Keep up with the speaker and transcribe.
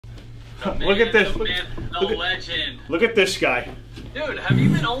The man, Look at this. the myth, the legend. Look at this guy. Dude, have you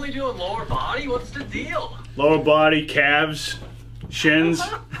been only doing lower body? What's the deal? Lower body, calves, shins.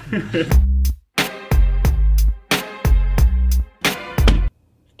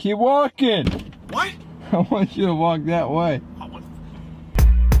 Keep walking. What? I want you to walk that way.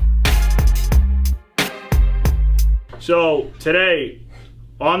 So today,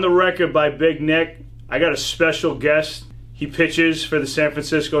 on the record by Big Nick, I got a special guest. He pitches for the San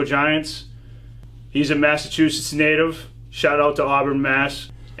Francisco Giants. He's a Massachusetts native. Shout out to Auburn,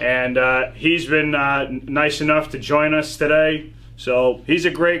 Mass. And he's been nice enough to join us today. So he's a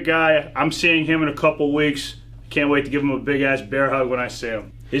great guy. I'm seeing him in a couple weeks. Can't wait to give him a big ass bear hug when I see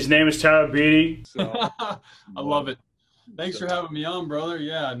him. His name is Beede. So, I love it. Thanks for having me on, brother.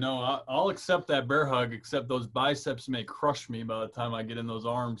 Yeah, no, I'll accept that bear hug, except those biceps may crush me by the time I get in those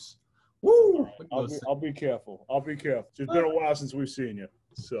arms. Woo! I'll be careful. I'll be careful. It's been a while since we've seen you.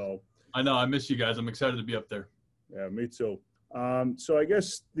 So I know. I miss you guys. I'm excited to be up there. yeah, me too. So I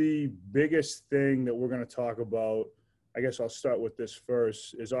guess the biggest thing that we're going to talk about, I guess I'll start with this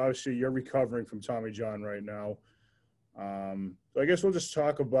first, is obviously you're recovering from Tommy John right now. So I guess we'll just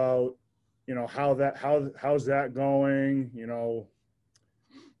talk about, you know, how's that going? You know,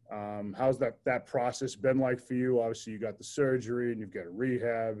 how's that process been like for you? Obviously, you got the surgery and you've got to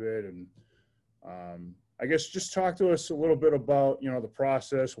rehab it, and I guess just talk to us a little bit about, you know, the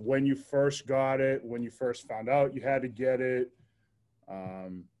process, when you first got it, when you first found out you had to get it,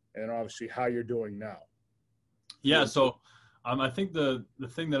 and obviously how you're doing now. Yeah, so I think the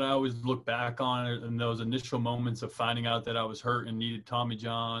thing that I always look back on in those initial moments of finding out that I was hurt and needed Tommy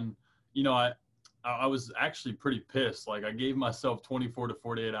John, you know, I was actually pretty pissed. Like, I gave myself 24 to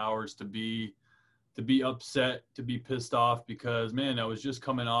 48 hours to be upset, to be pissed off, because, man, I was just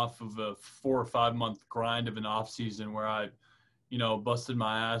coming off of a 4 or 5 month grind of an off season where I, you know, busted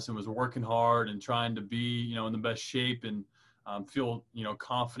my ass and was working hard and trying to be, you know, in the best shape and feel, you know,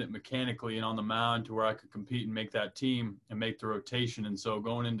 confident mechanically and on the mound to where I could compete and make that team and make the rotation. And so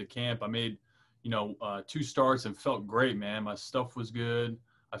going into camp, I made, you know, 2 starts and felt great, man. My stuff was good.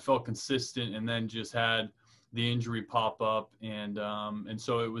 I felt consistent, and then just had the injury pop up, and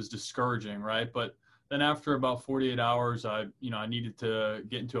so it was discouraging, right? But then after about 48 hours, I needed to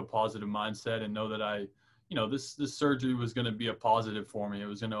get into a positive mindset and know that this surgery was going to be a positive for me. It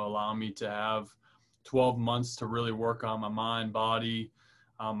was going to allow me to have 12 months to really work on my mind, body,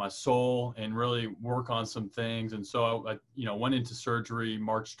 my soul, and really work on some things. And so I went into surgery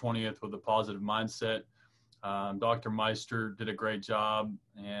March 20th with a positive mindset. Dr. Meister did a great job.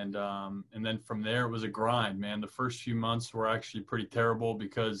 And then from there, it was a grind, man. The first few months were actually pretty terrible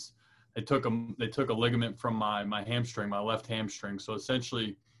because they took a ligament from my hamstring, my left hamstring. So essentially,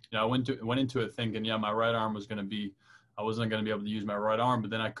 you know, I went into it thinking, yeah, my right arm I wasn't going to be able to use my right arm,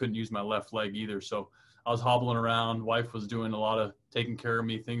 but then I couldn't use my left leg either. So I was hobbling around. Wife was doing a lot of taking care of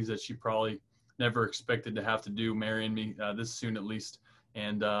me, things that she probably never expected to have to do, marrying me this soon at least.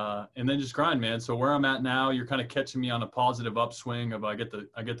 And then just grind, man. So where I'm at now, you're kind of catching me on a positive upswing of I get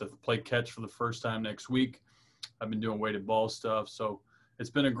to play catch for the first time next week. I've been doing weighted ball stuff. So it's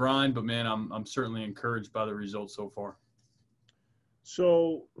been a grind, but man, I'm certainly encouraged by the results so far.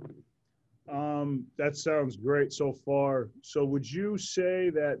 So that sounds great so far. So would you say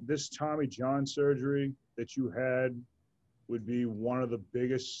that this Tommy John surgery that you had would be one of the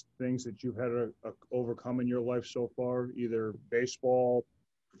biggest things that you've had to overcome in your life so far, either baseball,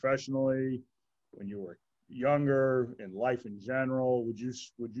 professionally, when you were younger, in life in general? Would you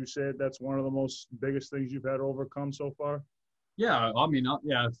say that's one of the most biggest things you've had to overcome so far? Yeah, I mean,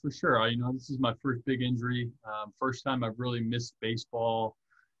 yeah, for sure. This is my first big injury. First time I've really missed baseball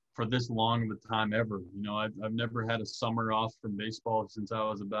for this long of a time ever. You know, I've never had a summer off from baseball since I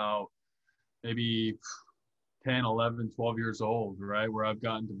was about maybe 10, 11, 12 years old, right? Where I've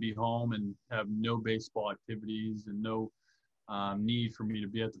gotten to be home and have no baseball activities and no need for me to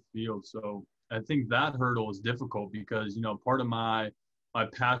be at the field. So I think that hurdle is difficult because, you know, part of my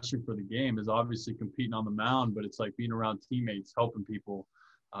passion for the game is obviously competing on the mound, but it's like being around teammates, helping people,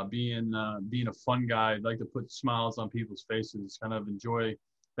 being a fun guy. I'd like to put smiles on people's faces, kind of enjoy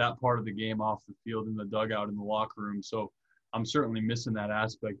that part of the game off the field, in the dugout, in the locker room. So I'm certainly missing that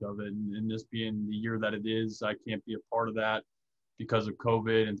aspect of it. And this being the year that it is, I can't be a part of that because of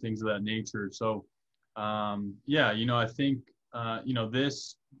COVID and things of that nature. So, yeah, you know, I think,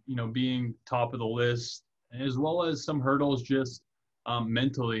 this, you know, being top of the list, as well as some hurdles just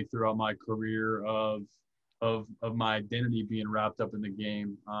mentally throughout my career of my identity being wrapped up in the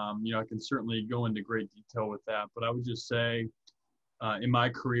game. You know, I can certainly go into great detail with that, but I would just say in my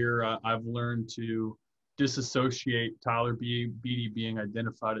career, I've learned to disassociate Beede being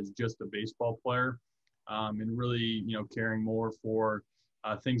identified as just a baseball player, and really, caring more for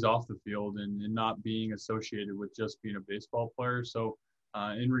things off the field and not being associated with just being a baseball player. So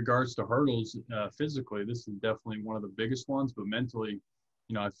in regards to hurdles, physically, this is definitely one of the biggest ones, but mentally,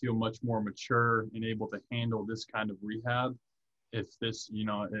 I feel much more mature and able to handle this kind of rehab. If this,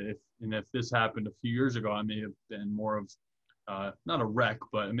 if this happened a few years ago, I may have been more of, not a wreck,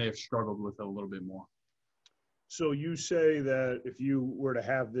 but I may have struggled with it a little bit more. So you say that if you were to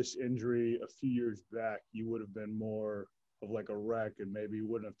have this injury a few years back, you would have been more of like a wreck and maybe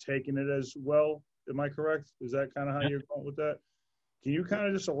wouldn't have taken it as well. Am I correct? Is that kind of how you're going with that? Can you kind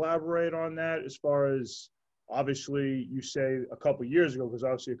of just elaborate on that as far as, obviously you say a couple of years ago, because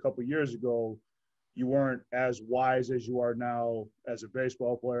obviously a couple of years ago, you weren't as wise as you are now as a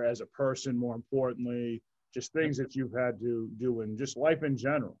baseball player, as a person, more importantly, just things that you've had to do in just life in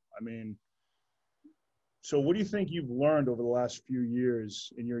general. I mean, so what do you think you've learned over the last few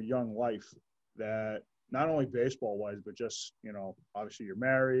years in your young life that not only baseball wise, but just, obviously you're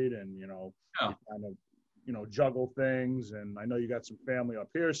married and, you kind of, juggle things. And I know you got some family up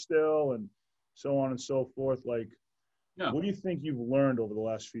here still and so on and so forth. Like, what do you think you've learned over the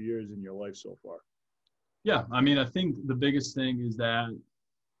last few years in your life so far? Yeah. I mean, I think the biggest thing is that,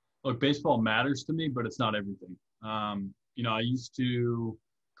 look, baseball matters to me, but it's not everything. I used to,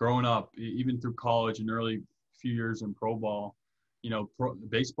 growing up, even through college and early few years in pro ball,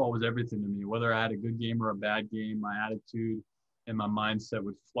 baseball was everything to me. Whether I had a good game or a bad game, my attitude and my mindset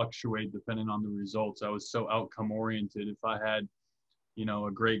would fluctuate depending on the results. I was so outcome oriented. If I had,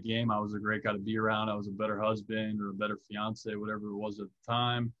 a great game, I was a great guy to be around. I was a better husband or a better fiance, whatever it was at the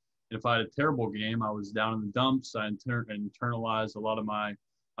time. And if I had a terrible game, I was down in the dumps. I internalized a lot of my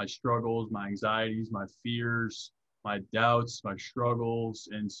struggles, my anxieties, my fears, my doubts, my struggles.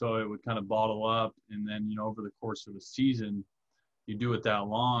 And so it would kind of bottle up. And then, over the course of a season, you do it that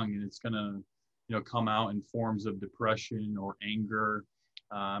long and it's going to, come out in forms of depression or anger.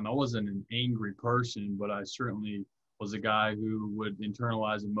 I wasn't an angry person, but I certainly was a guy who would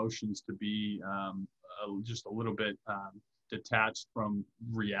internalize emotions to be just a little bit detached from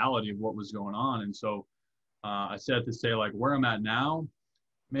reality of what was going on. And so I said to say, like, where I'm at now,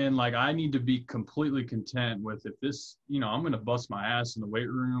 man, like I need to be completely content with if this, I'm going to bust my ass in the weight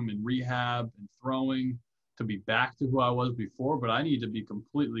room and rehab and throwing to be back to who I was before, but I need to be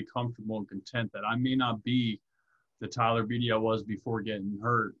completely comfortable and content that I may not be the Tyler Beede I was before getting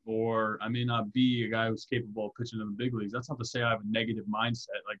hurt, or I may not be a guy who's capable of pitching in the big leagues. That's not to say I have a negative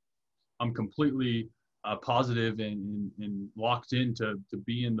mindset. Like I'm completely positive and locked in to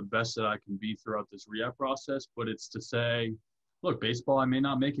being the best that I can be throughout this rehab process. But it's to say, look, baseball, I may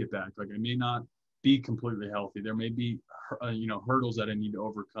not make it back. Like I may not be completely healthy. There may be, hurdles that I need to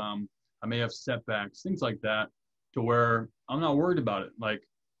overcome. I may have setbacks, things like that, to where I'm not worried about it. Like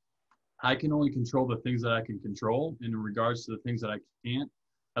I can only control the things that I can control. And in regards to the things that I can't,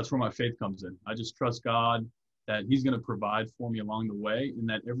 that's where my faith comes in. I just trust God that he's going to provide for me along the way, and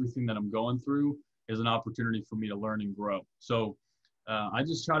that everything that I'm going through is an opportunity for me to learn and grow. So I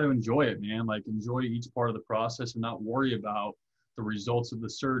just try to enjoy it, man. Like enjoy each part of the process and not worry about the results of the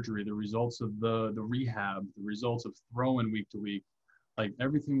surgery, the results of the rehab, the results of throwing week to week. Like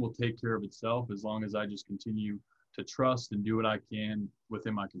everything will take care of itself as long as I just continue to trust and do what I can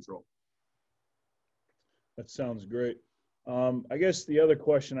within my control. That sounds great. I guess the other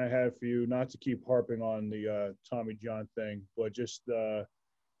question I had for you, not to keep harping on the Tommy John thing, but just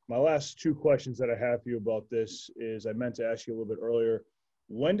my last two questions that I have for you about this is I meant to ask you a little bit earlier.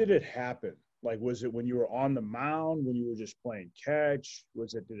 When did it happen? Like, was it when you were on the mound, when you were just playing catch?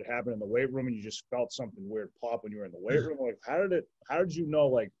 Did it happen in the weight room and you just felt something weird pop when you were in the weight room? Like, how did you know,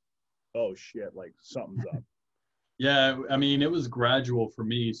 like, oh shit, like something's up? Yeah, I mean, it was gradual for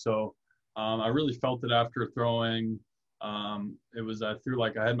me. So I really felt it after throwing. I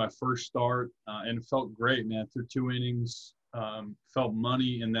had my first start and it felt great, man. Through 2 innings, felt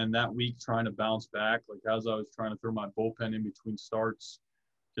money. And then that week trying to bounce back, like as I was trying to throw my bullpen in between starts,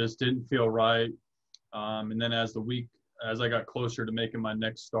 just didn't feel right. And then as I got closer to making my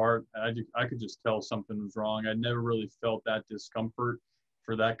next start, I could just tell something was wrong. I never really felt that discomfort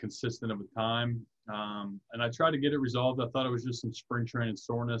for that consistent of a time. And I tried to get it resolved. I thought it was just some spring training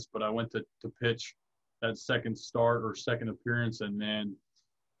soreness, but I went to pitch that second start or second appearance, and man,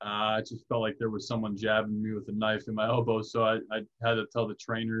 I just felt like there was someone jabbing me with a knife in my elbow. So I had to tell the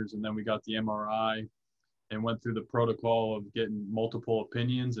trainers, and then we got the MRI and went through the protocol of getting multiple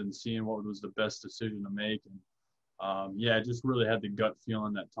opinions and seeing what was the best decision to make. And I just really had the gut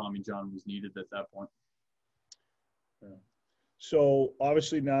feeling that Tommy John was needed at that point. Yeah. So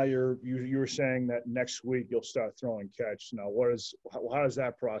obviously now you were saying that next week you'll start throwing catch. Now how does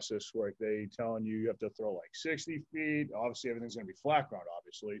that process work? They telling you have to throw like 60 feet. Obviously everything's going to be flat ground,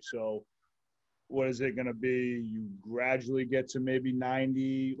 obviously. So what is it going to be? You gradually get to maybe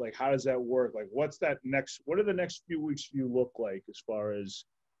 90. Like how does that work? Like what do the next few weeks for you look like as far as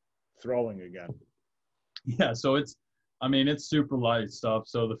throwing again? Yeah, so it's super light stuff.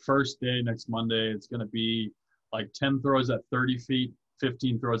 So the first day, next Monday, it's going to be like 10 throws at 30 feet,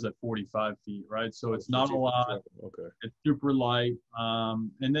 15 throws at 45 feet, right? So it's not a lot. Okay. It's super light.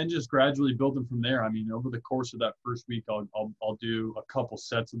 And then just gradually building from there. I mean, over the course of that first week, I'll do a couple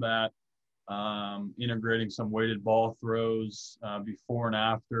sets of that, integrating some weighted ball throws before and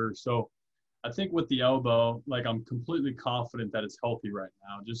after. So I think with the elbow, like I'm completely confident that it's healthy right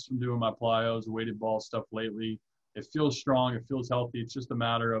now. Just from doing my plyos, weighted ball stuff lately, it feels strong. It feels healthy. It's just a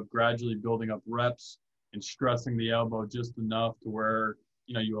matter of gradually building up reps and stressing the elbow just enough to where,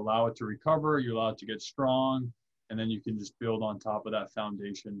 you allow it to recover, you allow it to get strong, and then you can just build on top of that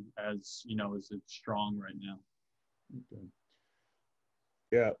foundation as it's strong right now. Okay.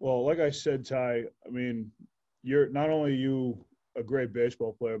 Yeah. Well, like I said, Ty, I mean, you're not only a great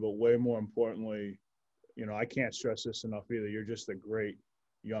baseball player, but way more importantly, I can't stress this enough either. You're just a great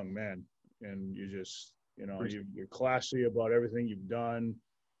young man, and you just, you're classy about everything you've done.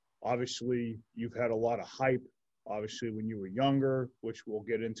 Obviously, you've had a lot of hype, obviously, when you were younger, which we'll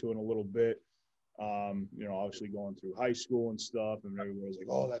get into in a little bit. Obviously going through high school and stuff, and everybody's like,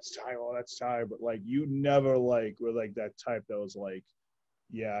 oh, that's Ty, oh, that's Ty. But, like, you never, were, that type that was like,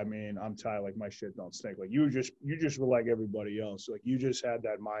 yeah, I mean, I'm Ty, like, my shit don't stink. Like, you just were like everybody else. Like, you just had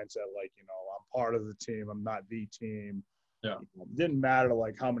that mindset, like, I'm part of the team. I'm not the team. Yeah. It didn't matter,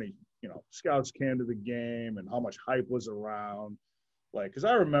 like, how many, scouts came to the game and how much hype was around. Like, because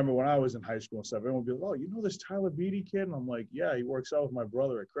I remember when I was in high school and stuff, everyone would be like, oh, this Tyler Beede kid? And I'm like, yeah, he works out with my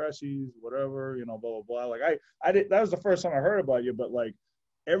brother at Cressy's, whatever, blah, blah, blah. Like, that was the first time I heard about you, but, like,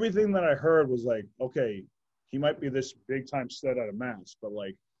 everything that I heard was like, okay, he might be this big-time stud out of Mass, but,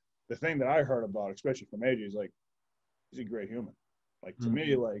 like, the thing that I heard about, especially from AJ, is, like, he's a great human. Like, to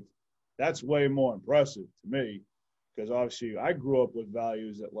me, like, that's way more impressive to me because, obviously, I grew up with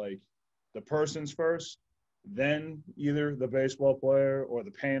values that, like, the person's first, then either the baseball player or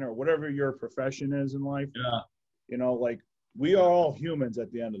the painter or whatever your profession is in life. Yeah. Like, we are all humans at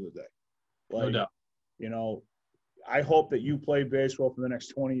the end of the day. Like, no doubt. I hope that you play baseball for the next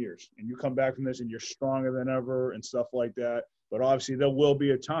 20 years and you come back from this and you're stronger than ever and stuff like that. But obviously there will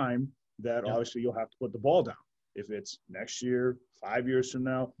be a time that obviously you'll have to put the ball down. If it's next year, 5 years from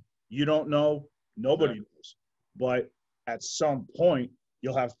now, you don't know. Nobody knows. But at some point,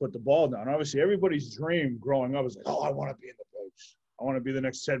 you'll have to put the ball down. Obviously, everybody's dream growing up is like, oh, I want to be in the bigs. I want to be the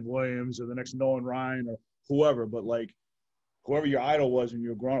next Ted Williams or the next Nolan Ryan or whoever. But, like, whoever your idol was when you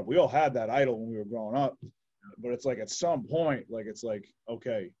were growing up, we all had that idol when we were growing up. But it's like at some point, like, it's like,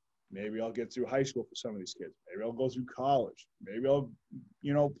 okay, maybe I'll get through high school for some of these kids. Maybe I'll go through college. Maybe I'll,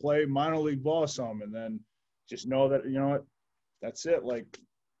 play minor league ball some and then just know that, what, that's it. Like,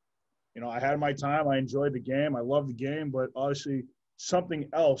 I had my time. I enjoyed the game. I love the game. But obviously – something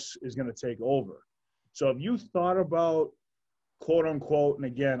else is going to take over. So have you thought about, quote unquote, and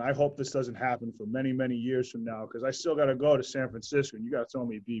again, I hope this doesn't happen for many, many years from now because I still got to go to San Francisco and you got to tell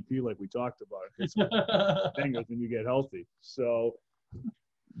me BP like we talked about. It's fingers when you get healthy. So,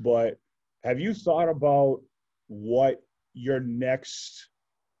 but have you thought about what your next,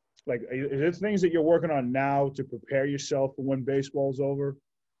 like, is there things that you're working on now to prepare yourself for when baseball's over?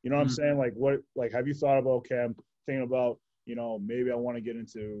 You know what I'm saying? Like, have you thought about, okay, I'm thinking about, maybe I want to get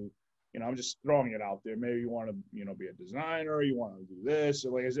into, I'm just throwing it out there. Maybe you want to, be a designer, you want to do this.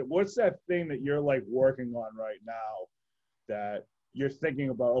 Or like, what's that thing that you're like working on right now that you're thinking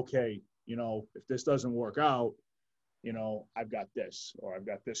about, okay, if this doesn't work out, I've got this, or I've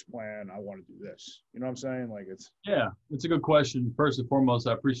got this plan. I want to do this. You know what I'm saying? Like Yeah, it's a good question. First and foremost,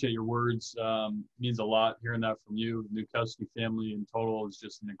 I appreciate your words. Means a lot hearing that from you. The Newkowski family in total is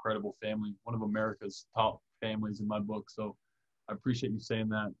just an incredible family. One of America's top families in my book. So I appreciate you saying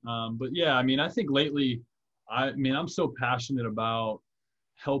that. But yeah, I mean, I think lately, I'm so passionate about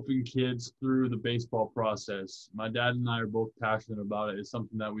helping kids through the baseball process. My dad and I are both passionate about it. It's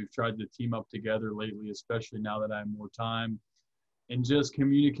something that we've tried to team up together lately, especially now that I have more time, and just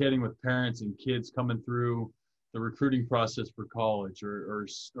communicating with parents and kids coming through the recruiting process for college or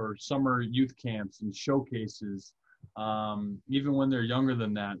summer youth camps and showcases. Even when they're younger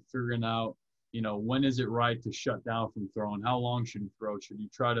than that, figuring out, when is it right to shut down from throwing? How long should you throw? Should you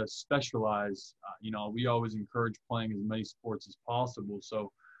try to specialize? We always encourage playing as many sports as possible.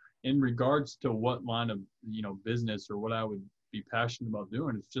 So in regards to what line of, business or what I would be passionate about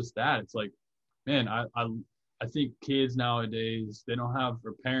doing. It's just that. It's like, man, I think kids nowadays, they don't have,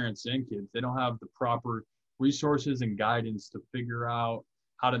 or parents and kids, they don't have the proper resources and guidance to figure out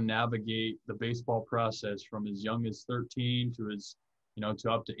how to navigate the baseball process from as young as 13 to as,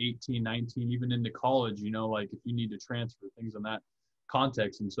 to up to 18, 19, even into college, like if you need to transfer things in that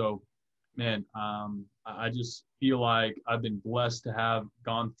context. And so, man, I just feel like I've been blessed to have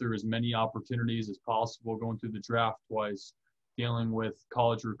gone through as many opportunities as possible, going through the draft twice, dealing with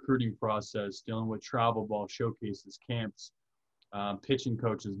college recruiting process, dealing with travel ball showcases, camps, pitching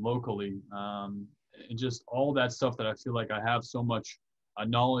coaches locally, and just all that stuff that I feel like I have so much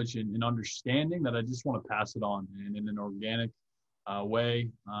knowledge and understanding that I just want to pass it on in an organic way.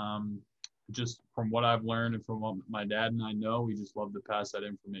 Just from what I've learned and from what my dad and I know, we just love to pass that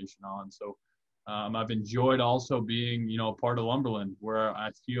information on. So I've enjoyed also being, a part of Lumberland, where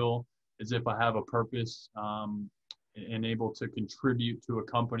I feel as if I have a purpose and able to contribute to a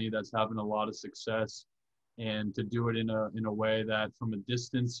company that's having a lot of success, and to do it in a way that from a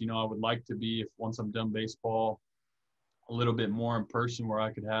distance, I would like to be, if once I'm done baseball, a little bit more in person, where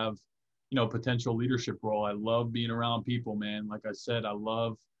I could have, potential leadership role. I love being around people, man. Like I said, I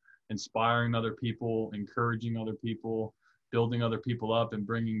love inspiring other people, encouraging other people, building other people up, and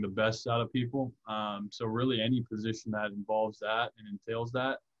bringing the best out of people. So really any position that involves that and entails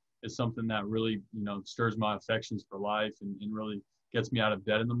that is something that really, stirs my affections for life and really gets me out of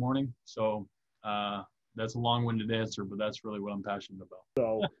bed in the morning. So that's a long-winded answer, but that's really what I'm passionate about.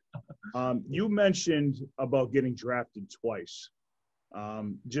 So you mentioned about getting drafted twice.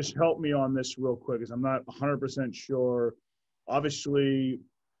 Just help me on this real quick, because I'm not 100% sure. Obviously,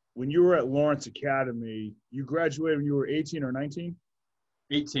 when you were at Lawrence Academy, you graduated when you were 18 or 19?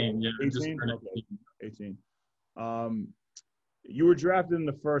 18, yeah. 18? Okay. 18. You were drafted in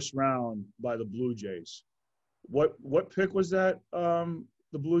the first round by the Blue Jays. What pick was that, the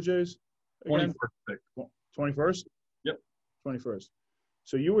Blue Jays? Again? 21st pick. 21st? Yep. 21st.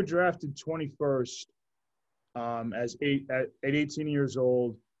 So you were drafted 21st at 18 years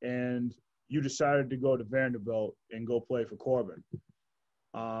old, and you decided to go to Vanderbilt and go play for Corbin.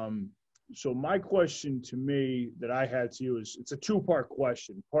 So my question to me that I had to you is, it's a two-part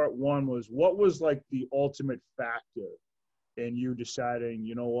question. Part one was, what was like the ultimate factor in you deciding,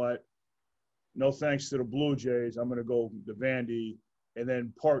 you know what, no thanks to the Blue Jays, I'm going to go to Vandy? And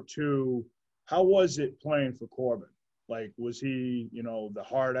then part two, how was it playing for Corbin? Like, was he, the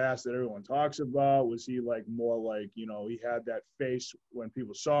hard ass that everyone talks about? Was he like more like, he had that face when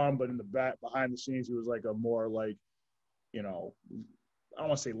people saw him, but in the back, behind the scenes, he was like a more like, I don't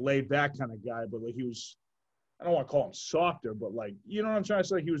want to say laid back kind of guy, but like he was, I don't want to call him softer, but like, what I'm trying to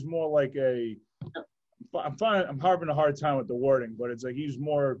say? He was more like I'm having a hard time with the wording, but it's like he's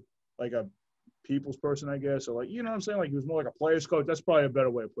more like a people's person, I guess. Or like, what I'm saying? Like he was more like a player's coach. That's probably a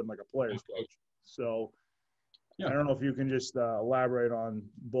better way of putting like a player's coach. So yeah. I don't know if you can just elaborate on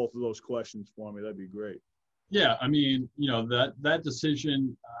both of those questions for me. That'd be great. Yeah, I mean, that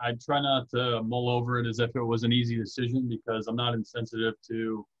decision, I try not to mull over it as if it was an easy decision, because I'm not insensitive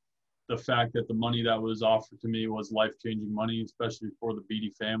to the fact that the money that was offered to me was life-changing money, especially for the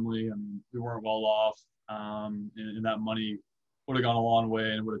Beede family. I mean, we weren't well off, and that money would have gone a long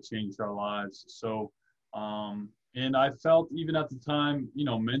way and would have changed our lives. So, and I felt even at the time,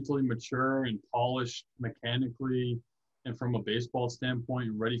 mentally mature and polished mechanically and from a baseball standpoint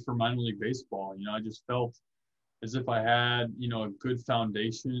and ready for minor league baseball. I just felt as if I had, a good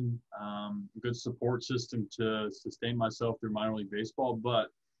foundation, a good support system to sustain myself through minor league baseball.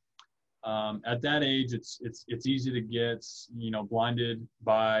 But at that age, it's easy to get, blinded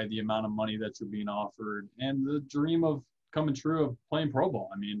by the amount of money that you're being offered and the dream of coming true of playing pro ball.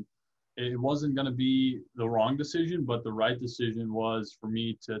 I mean, it wasn't going to be the wrong decision, but the right decision was for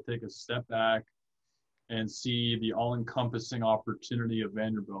me to take a step back and see the all-encompassing opportunity of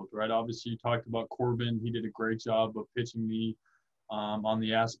Vanderbilt, right? Obviously, you talked about Corbin. He did a great job of pitching me on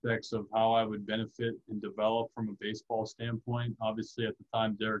the aspects of how I would benefit and develop from a baseball standpoint. Obviously, at the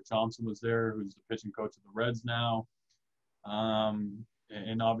time, Derek Johnson was there, who's the pitching coach of the Reds now.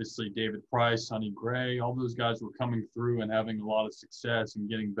 And obviously, David Price, Sonny Gray, all those guys were coming through and having a lot of success and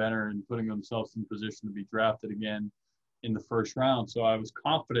getting better and putting themselves in position to be drafted again in the first round. So I was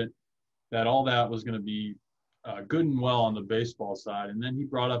confident that all that was going to be good and well on the baseball side. And then he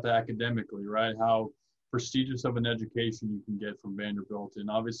brought up academically, right, how prestigious of an education you can get from Vanderbilt. And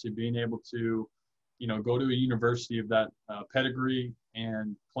obviously being able to, go to a university of that pedigree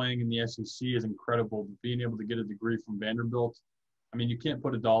and playing in the SEC is incredible. But being able to get a degree from Vanderbilt, I mean, you can't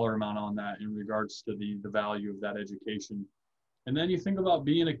put a dollar amount on that in regards to the value of that education. And then you think about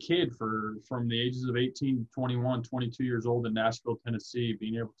being a kid from the ages of 18, 21, 22 years old in Nashville, Tennessee,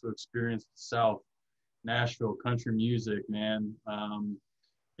 being able to experience the South, Nashville, country music, man.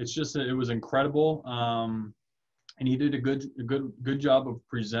 It's just, it was incredible. And he did a good job of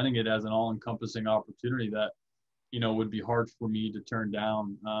presenting it as an all-encompassing opportunity that, would be hard for me to turn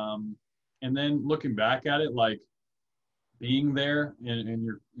down. And then looking back at it, like being there and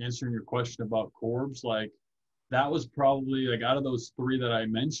you're answering your question about Corbs, like that was probably like out of those three that I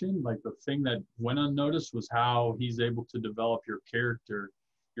mentioned, like the thing that went unnoticed was how he's able to develop your character,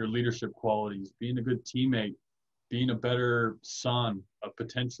 your leadership qualities, being a good teammate, being a better son, a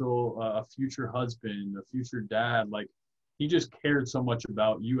future husband, a future dad. Like he just cared so much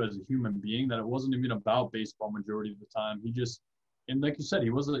about you as a human being that it wasn't even about baseball majority of the time. And like you said,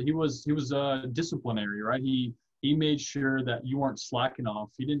 he was disciplinary, right? He made sure that you weren't slacking off.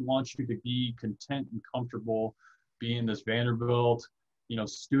 He didn't want you to be content and comfortable being this Vanderbilt,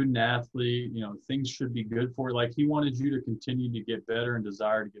 student athlete. Things should be good for you. Like he wanted you to continue to get better and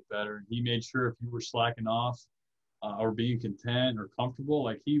desire to get better. And he made sure if you were slacking off or being content or comfortable,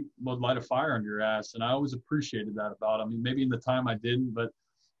 like he would light a fire under your ass. And I always appreciated that about him. I mean, maybe in the time I didn't, but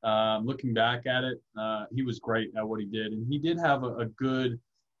looking back at it, he was great at what he did. And he did have a good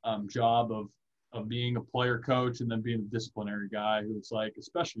job of being a player coach and then being a disciplinary guy who's like,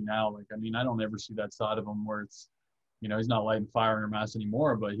 especially now, like, I mean, I don't ever see that side of him where it's, he's not lighting fire in your ass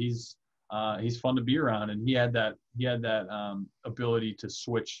anymore, but he's fun to be around. And he had that ability to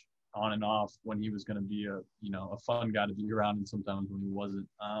switch on and off when he was going to be a fun guy to be around and sometimes when he wasn't.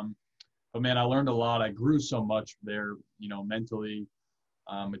 But man, I learned a lot. I grew so much there, mentally,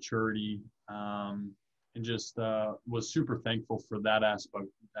 maturity, and just was super thankful for that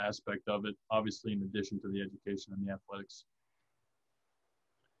aspect of it, obviously in addition to the education and the athletics.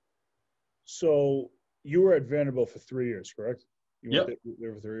 So you were at Vanderbilt for 3 years, correct? Yep. Went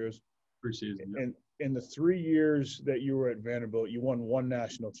there for 3 years? Preseason. Yep. And in the 3 years that you were at Vanderbilt, you won one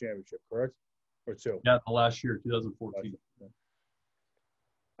national championship, correct? Or two? Yeah, the last year, 2014.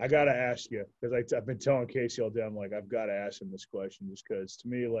 I got to ask you, because I've been telling Casey all day, I'm like, I've got to ask him this question just because to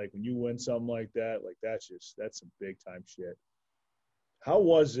me, like when you win something like that, like that's some big time shit. How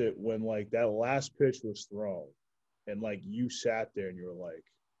was it when like that last pitch was thrown and like you sat there and you were like,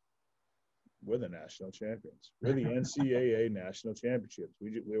 we're the national champions. We're the NCAA national championships.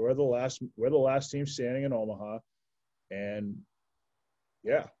 We're the last team standing in Omaha. And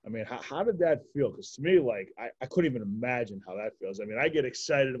yeah, I mean, how did that feel? Because to me, like, I couldn't even imagine how that feels. I mean, I get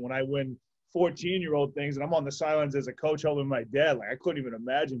excited when I win 14-year-old things and I'm on the sidelines as a coach helping my dad. Like, I couldn't even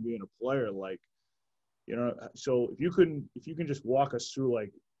imagine being a player. Like, so if you can just walk us through,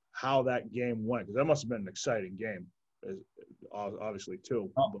 like, how that game went, because that must have been an exciting game, obviously, too.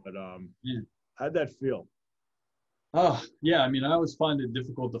 But yeah. How'd that feel? Oh, yeah. I mean, I always find it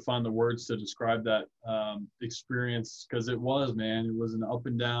difficult to find the words to describe that experience because it was, man, it was an up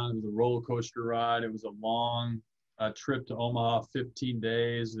and down. It was a roller coaster ride. It was a long trip to Omaha, 15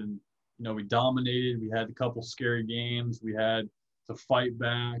 days. And, we dominated. We had a couple scary games. We had to fight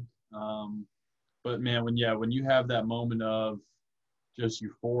back. But, man, when you have that moment of just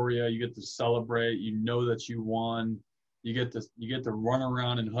euphoria, you get to celebrate, that you won. You get to run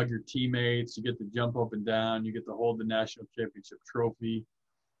around and hug your teammates. You get to jump up and down. You get to hold the national championship trophy.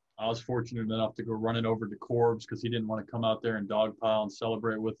 I was fortunate enough to go run it over to Corbs because he didn't want to come out there and dogpile and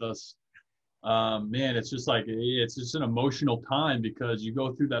celebrate with us. Man, it's just an emotional time because you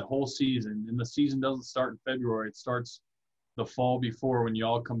go through that whole season, and the season doesn't start in February. It starts the fall before when you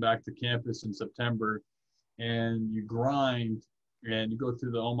all come back to campus in September, and you grind and you go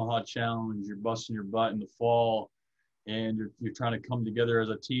through the Omaha Challenge. You're busting your butt in the fall. And you're trying to come together as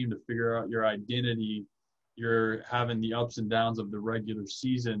a team to figure out your identity. You're having the ups and downs of the regular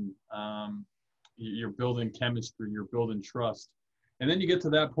season. You're building chemistry. You're building trust. And then you get to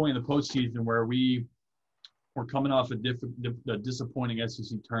that point in the postseason where we're coming off a disappointing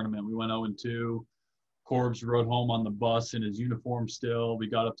SEC tournament. We went 0-2. Corbs rode home on the bus in his uniform still. We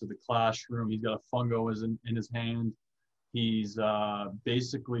got up to the classroom. He's got a fungo in his hand. He's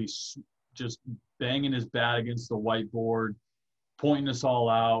basically just banging his bat against the whiteboard, pointing us all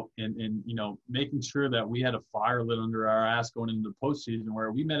out and making sure that we had a fire lit under our ass going into the postseason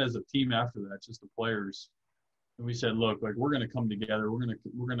where we met as a team after that, just the players. And we said, look, like we're going to come together. We're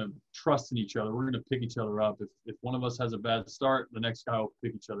going to trust in each other. We're going to pick each other up. If one of us has a bad start, the next guy will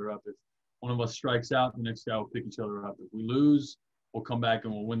pick each other up. If one of us strikes out, the next guy will pick each other up. If we lose, we'll come back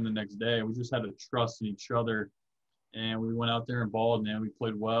and we'll win the next day. We just had to trust in each other. And we went out there and balled, man. We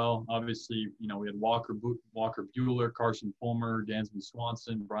played well. Obviously, we had Walker Buehler, Carson Fulmer, Dansby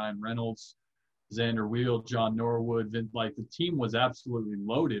Swanson, Brian Reynolds, Xander Wheel, John Norwood. Then, like, the team was absolutely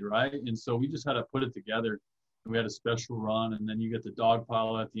loaded, right? And so we just had to put it together. We had a special run, and then you get the dog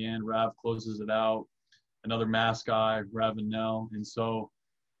pile at the end. Rav closes it out. Another mass guy, Ravenel. And so,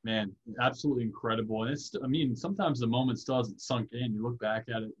 man, absolutely incredible. And I mean, sometimes the moment still hasn't sunk in. You look back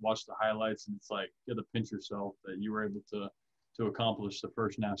at it, watch the highlights, and it's like you have to pinch yourself that you were able to accomplish the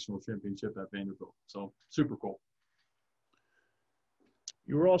first national championship at Vanderbilt. So super cool.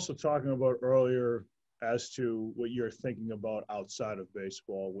 You were also talking about earlier as to what you're thinking about outside of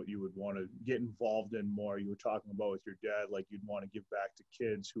baseball, what you would want to get involved in more. You were talking about with your dad, like you'd want to give back to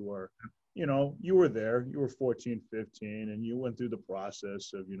kids who are, you know, you were there, you were 14, 15, and you went through the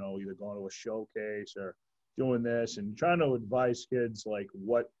process of, you know, either going to a showcase or doing this and trying to advise kids like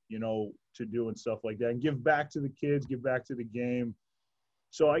what, you know, to do and stuff like that, and give back to the kids, give back to the game.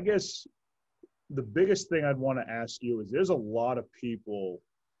 So I guess the biggest thing I'd want to ask you is there's a lot of people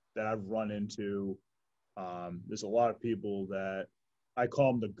that I've run into. There's a lot of people that I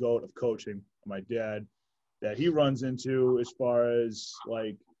call him the GOAT of coaching, my dad, that he runs into as far as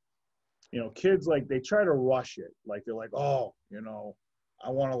like, you know, kids, like they try to rush it. Like they're like, oh, you know, I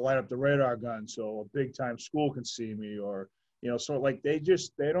want to light up the radar gun so a big time school can see me, or, you know, so like they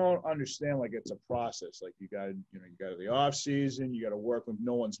don't understand like it's a process. Like you got the off season, you got to work when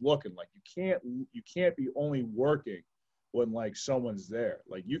no one's looking. Like you can't be only working when like someone's there.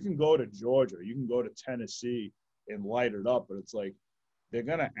 Like you can go to Georgia, you can go to Tennessee and light it up, but it's like they're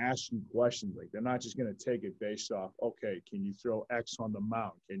going to ask you questions. Like they're not just going to take it based off, okay, can you throw X on the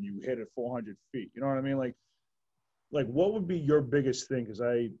mound? Can you hit it 400 feet? You know what I mean? Like what would be your biggest thing? Because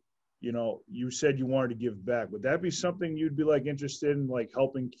you know, you said you wanted to give back. Would that be something you'd be like interested in, like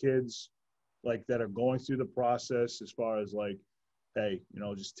helping kids like that are going through the process as far as like, hey, you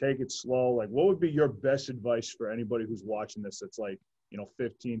know, just take it slow? Like what would be your best advice for anybody who's watching this that's like, you know,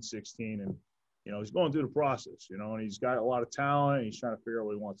 15, 16 and, you know, he's going through the process, you know, and he's got a lot of talent and he's trying to figure out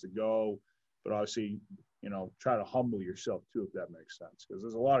where he wants to go. But obviously, you know, try to humble yourself too, if that makes sense. Because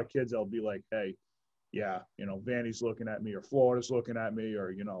there's a lot of kids that'll be like, hey, yeah, you know, Vandy's looking at me or Florida's looking at me, or,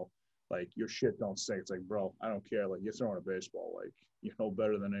 you know, like your shit don't stink. It's like, bro, I don't care. Like you're throwing a baseball, like you know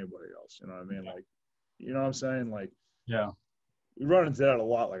better than anybody else. You know what I mean? Like, you know what I'm saying? Like, Yeah. We run into that a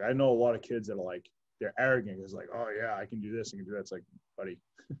lot. Like I know a lot of kids that are like, they're arrogant. It's like, oh yeah, I can do this, I can do that. It's like, buddy,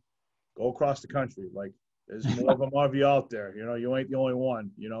 go across the country. Like there's more of you out there. You know, you ain't the only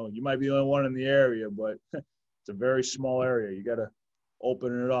one. You know, you might be the only one in the area, but it's a very small area. You got to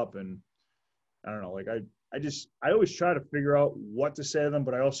open it up. And I don't know, like I always try to figure out what to say to them,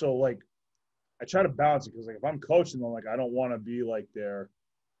 but I also like, I try to balance it because like if I'm coaching them, like I don't want to be like their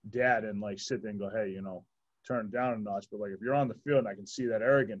dad and like sit there and go, hey, you know, turn it down a notch. But like if you're on the field and I can see that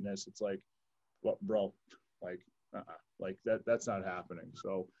arrogantness, it's like, what, bro? Like, like that's not happening.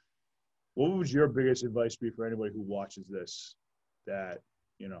 So, what would your biggest advice be for anybody who watches this that,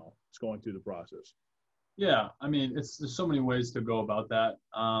 you know, is going through the process? Yeah, I mean, there's so many ways to go about that.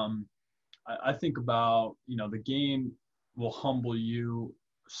 I think about, you know, the game will humble you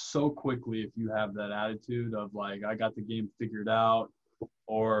so quickly if you have that attitude of like, I got the game figured out,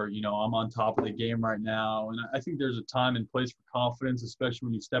 or, you know, I'm on top of the game right now. And I think there's a time and place for confidence, especially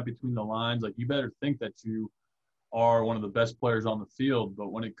when you step between the lines. Like you better think that you are one of the best players on the field.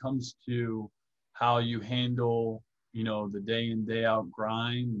 But when it comes to how you handle, you know, the day in, day out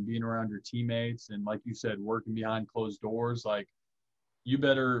grind and being around your teammates and, like you said, working behind closed doors, like you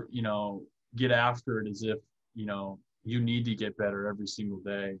better, you know, get after it as if, you know, you need to get better every single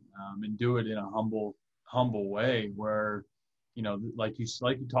day, and do it in a humble way where, you know, like you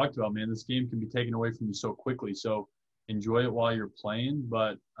talked about, man, this game can be taken away from you so quickly. So enjoy it while you're playing.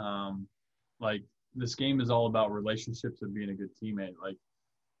 But like this game is all about relationships and being a good teammate. Like,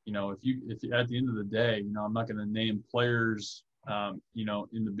 you know, if you at the end of the day, you know, I'm not going to name players, you know,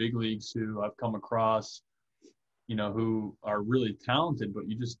 in the big leagues who I've come across, you know, who are really talented, but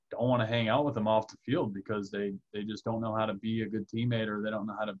you just don't want to hang out with them off the field because they just don't know how to be a good teammate, or they don't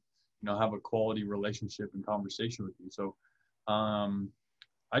know how to, you know, have a quality relationship and conversation with you. So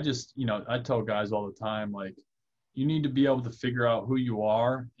I just, you know, I tell guys all the time, like, you need to be able to figure out who you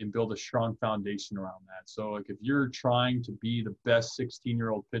are and build a strong foundation around that. So like if you're trying to be the best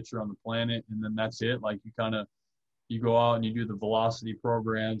 16-year-old pitcher on the planet and then that's it, like you go out and you do the velocity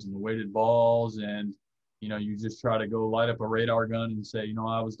programs and the weighted balls and, you know, you just try to go light up a radar gun and say, you know,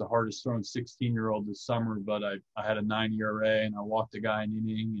 I was the hardest thrown 16-year-old this summer, but I had a 9 ERA and I walked a guy an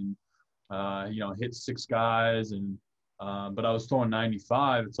inning and, you know, hit 6 guys and, but I was throwing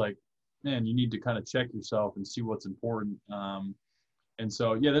 95. It's like, man, you need to kind of check yourself and see what's important. And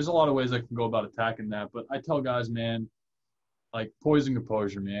so, yeah, there's a lot of ways I can go about attacking that. But I tell guys, man, like poise and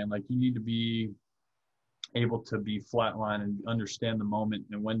composure, man. Like you need to be able to be flatline and understand the moment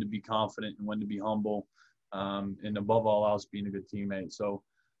and when to be confident and when to be humble, and above all else, being a good teammate. So,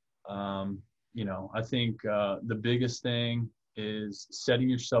 I think the biggest thing is setting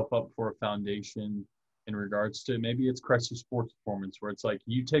yourself up for a foundation in regards to, maybe it's Cressy Sports Performance, where it's like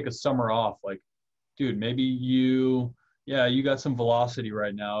you take a summer off. Like, dude, maybe you got some velocity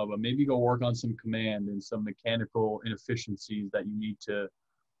right now, but maybe go work on some command and some mechanical inefficiencies that you need to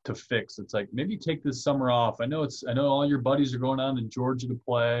fix. It's like, maybe take this summer off. I know all your buddies are going down to Georgia to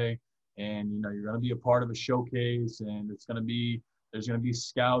play, and you're going to be a part of a showcase, and there's going to be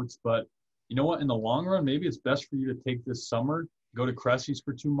scouts. But you know what? In the long run, maybe it's best for you to take this summer, go to Cressy's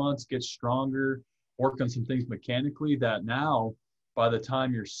for 2 months, get stronger, work on some things mechanically, that now by the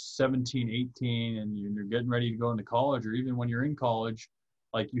time you're 17, 18, and you're getting ready to go into college, or even when you're in college,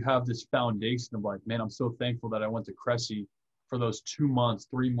 like, you have this foundation of like, man, I'm so thankful that I went to Cressy for those 2 months,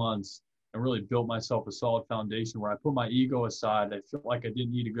 3 months, and really built myself a solid foundation where I put my ego aside. I felt like I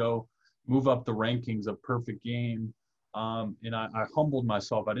didn't need to go move up the rankings of perfect game. And I humbled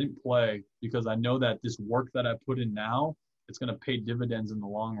myself. I didn't play because I know that this work that I put in now, it's going to pay dividends in the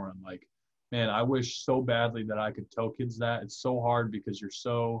long run. Like, man, I wish so badly that I could tell kids that. It's so hard because you're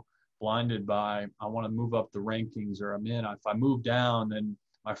so blinded by, I want to move up the rankings, or if I move down, then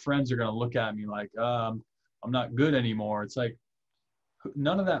my friends are going to look at me like, I'm not good anymore. It's like,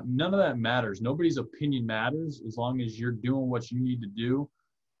 none of that matters. Nobody's opinion matters as long as you're doing what you need to do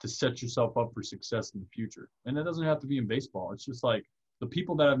to set yourself up for success in the future. And it doesn't have to be in baseball. It's just like the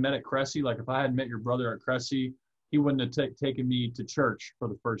people that I've met at Cressy. Like, if I had met your brother at Cressy, he wouldn't have taken me to church for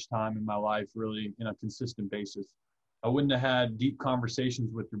the first time in my life, really, in a consistent basis. I wouldn't have had deep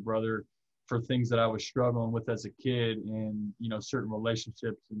conversations with your brother for things that I was struggling with as a kid, and, certain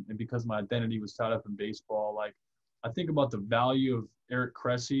relationships. And because my identity was tied up in baseball, like, I think about the value of Eric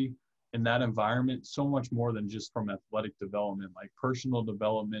Cressy in that environment so much more than just from athletic development, like personal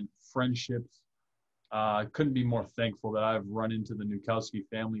development, friendships. I couldn't be more thankful that I've run into the Nukowski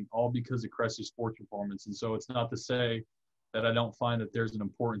family, all because of Cressy Sports Performance. And so it's not to say that I don't find that there's an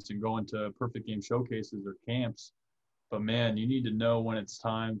importance in going to perfect game showcases or camps, but man, you need to know when it's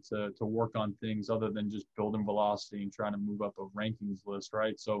time to work on things other than just building velocity and trying to move up a rankings list,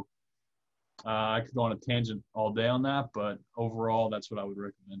 right? So I could go on a tangent all day on that, but overall, that's what I would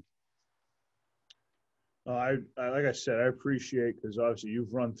recommend. I like I said, I appreciate, because obviously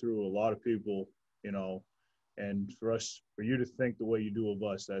you've run through a lot of people, and for you to think the way you do of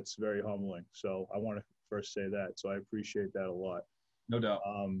us, that's very humbling. So I want to first say that. So I appreciate that a lot. No doubt.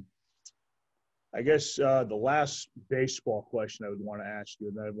 I guess the last baseball question I would want to ask you,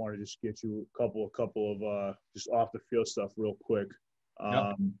 and then I want to just get you a couple of just off the field stuff real quick.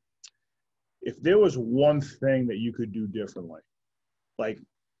 Yep. If there was one thing that you could do differently, like,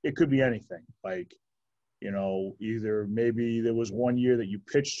 it could be anything, like, either maybe there was one year that you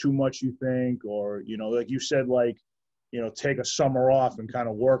pitched too much, you think, or, like you said, like, take a summer off and kind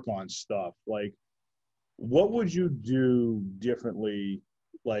of work on stuff. Like, what would you do differently?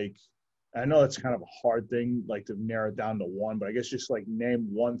 Like, I know it's kind of a hard thing, like, to narrow it down to one, but I guess just, like, name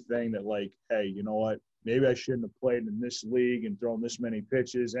one thing that, like, hey, you know what? Maybe I shouldn't have played in this league and thrown this many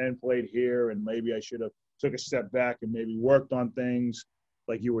pitches and played here, and maybe I should have took a step back and maybe worked on things.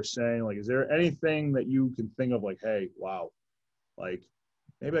 Like you were saying, like, is there anything that you can think of, like, hey, wow, like,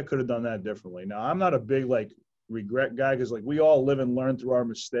 maybe I could have done that differently? Now, I'm not a big, like, regret guy, because, like, we all live and learn through our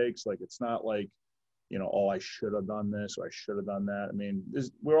mistakes. Like, it's not like, oh, I should have done this or I should have done that. I mean,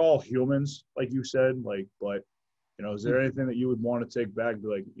 we're all humans, like you said, like, but, is there anything that you would want to take back, be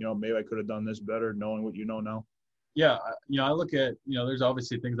like, maybe I could have done this better, knowing what you know now? Yeah. I look at, there's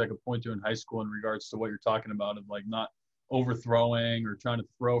obviously things I could point to in high school in regards to what you're talking about, of like not overthrowing or trying to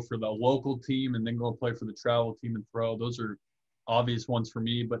throw for the local team and then go play for the travel team and throw. Those are obvious ones for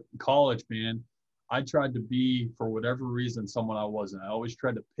me. But in college, man, I tried to be, for whatever reason, someone I wasn't. I always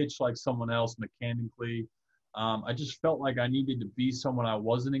tried to pitch like someone else mechanically. I just felt like I needed to be someone I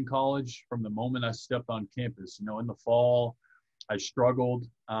wasn't in college from the moment I stepped on campus. In the fall, I struggled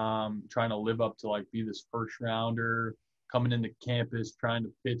trying to live up to, like, be this first rounder, coming into campus, trying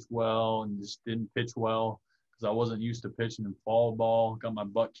to pitch well, and just didn't pitch well because I wasn't used to pitching in fall ball, got my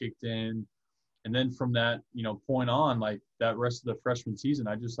butt kicked in. And then from that, point on, like, that rest of the freshman season,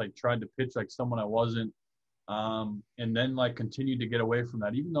 I just, like, tried to pitch like someone I wasn't. And then, like, continued to get away from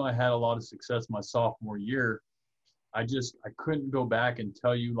that. Even though I had a lot of success my sophomore year, I couldn't go back and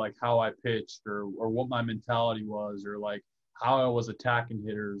tell you, like, how I pitched or what my mentality was, or, like, how I was attacking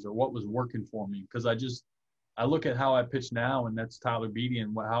hitters or what was working for me. Because I look at how I pitch now, and that's Tyler Beede,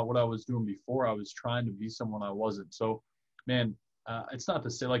 and what I was doing before. I was trying to be someone I wasn't. So, man, it's not to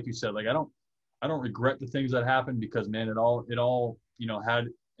say, like you said, like, I don't regret the things that happened because, man, it all, had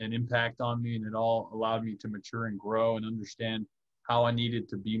an impact on me, and it all allowed me to mature and grow and understand how I needed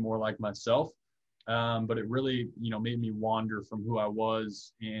to be more like myself. But it really, made me wander from who I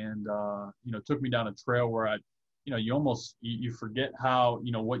was, and, took me down a trail where you almost, you forget how,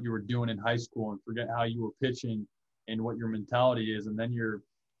 what you were doing in high school, and forget how you were pitching and what your mentality is. And then you're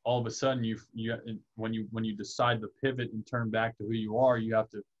all of a sudden, when you decide to pivot and turn back to who you are, you have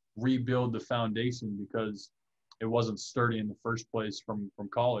to rebuild the foundation because it wasn't sturdy in the first place from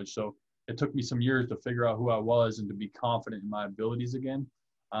college. So it took me some years to figure out who I was and to be confident in my abilities again.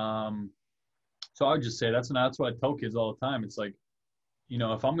 So I would just say that's what I tell kids all the time. It's like,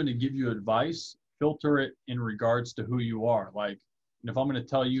 if I'm going to give you advice, filter it in regards to who you are. Like, if I'm going to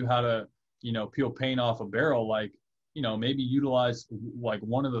tell you how to, peel paint off a barrel, like, maybe utilize like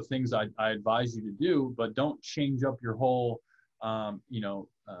one of the things I advise you to do, but don't change up your whole,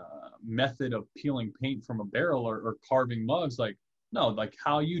 method of peeling paint from a barrel or carving mugs. Like, no, like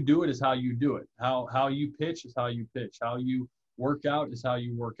how you do it is how you do it. How you pitch is how you pitch. How you work out is how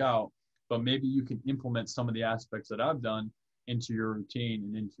you work out. But maybe you can implement some of the aspects that I've done into your routine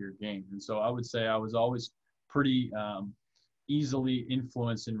and into your game. And so I would say I was always pretty easily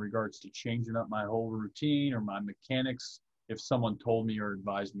influenced in regards to changing up my whole routine or my mechanics if someone told me or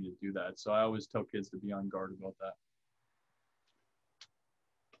advised me to do that. So I always tell kids to be on guard about that.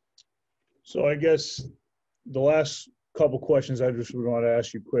 So I guess the last couple questions I just want to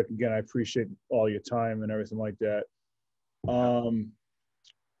ask you quick. Again, I appreciate all your time and everything like that.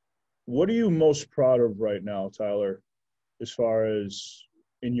 What are you most proud of right now, Tyler, as far as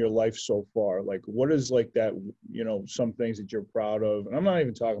in your life so far? Like, what is like that, some things that you're proud of? And I'm not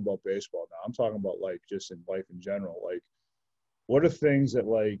even talking about baseball now. I'm talking about like just in life in general. Like, what are things that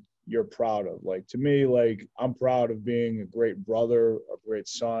like you're proud of? Like, to me, like I'm proud of being a great brother, a great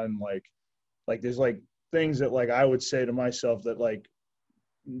son. Like there's like things that like I would say to myself that like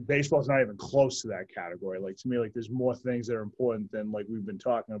baseball's not even close to that category. Like, to me, like there's more things that are important than like we've been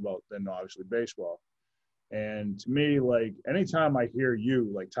talking about than obviously baseball. And to me, like anytime I hear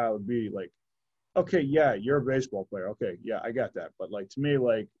you, like Tyler Beede, like, okay, yeah, you're a baseball player. Okay, yeah, I got that. But like to me,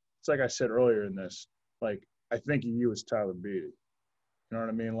 like it's like I said earlier in this, like I think of you as Tyler Beede. You know what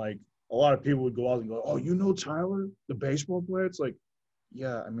I mean? Like a lot of people would go out and go, "Oh, you know Tyler, the baseball player?" It's like,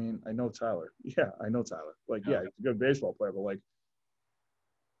 yeah, I mean, I know Tyler. Yeah, I know Tyler. Like, yeah, he's a good baseball player, but like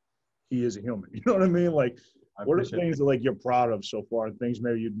he is a human. You know what I mean? Like, what are things that like you're proud of so far, and things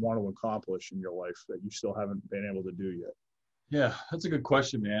maybe you'd want to accomplish in your life that you still haven't been able to do yet? Yeah, that's a good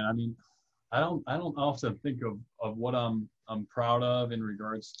question, man. I mean, I don't often think of what I'm proud of in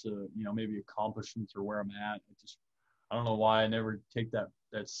regards to, maybe accomplishments or where I'm at. I don't know why I never take that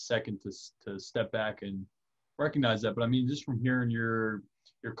second to step back and recognize that. But I mean, just from hearing your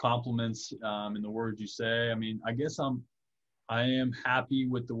compliments and the words you say, I mean, I guess I am happy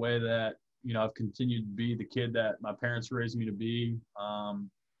with the way that, I've continued to be the kid that my parents raised me to be. I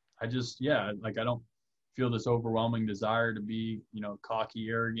don't feel this overwhelming desire to be, cocky,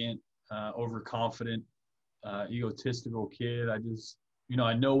 arrogant, overconfident, egotistical kid.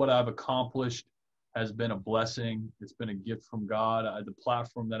 I know what I've accomplished has been a blessing. It's been a gift from God. The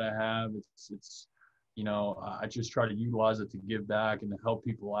platform that I have, it's I just try to utilize it to give back and to help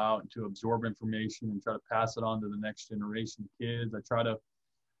people out and to absorb information and try to pass it on to the next generation of kids. I try to,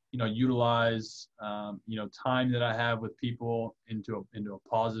 utilize, time that I have with people into a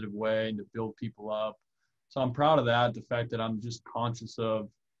positive way and to build people up. So I'm proud of that. The fact that I'm just conscious of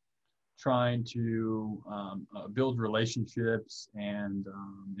trying to build relationships and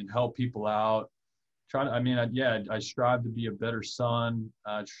help people out. I strive to be a better son,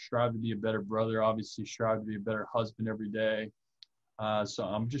 strive to be a better brother, obviously strive to be a better husband every day. So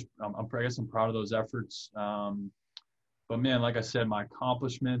I guess I'm proud of those efforts. But man, like I said, my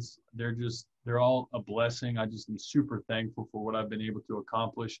accomplishments, they're all a blessing. I just am super thankful for what I've been able to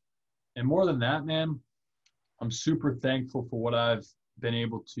accomplish. And more than that, man, I'm super thankful for what I've been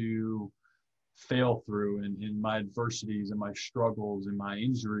able to fail through in my adversities and my struggles and my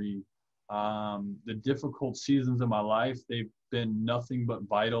injury. The difficult seasons of my life, they've been nothing but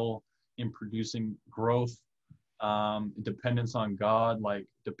vital in producing growth, dependence on God, like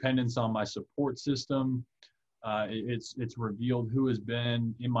dependence on my support system. It's revealed who has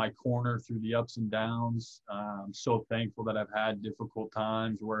been in my corner through the ups and downs. I'm so thankful that I've had difficult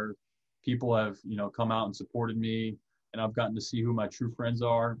times where people have, come out and supported me, and I've gotten to see who my true friends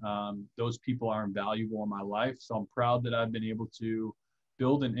are. Those people are invaluable in my life. So I'm proud that I've been able to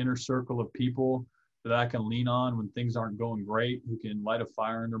build an inner circle of people that I can lean on when things aren't going great, who can light a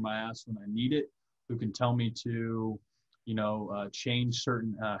fire under my ass when I need it, who can tell me to change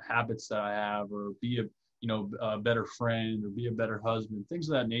certain habits that I have, or be a better friend, or be a better husband, things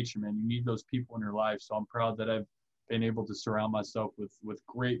of that nature, man. You need those people in your life. So I'm proud that I've been able to surround myself with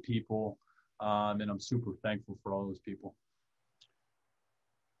great people. And I'm super thankful for all those people.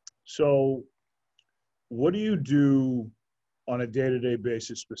 So what do you do on a day-to-day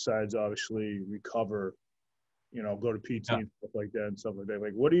basis besides obviously recover, go to PT and stuff like that and stuff like that?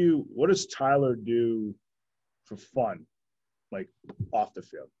 Like, what does Tyler do for fun, like off the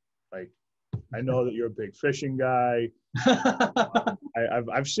field? Like, I know that you're a big fishing guy.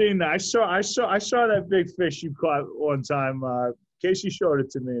 I've seen that. I saw that big fish you caught one time. Casey showed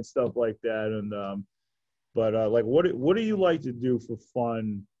it to me and stuff like that. And but like, what do you like to do for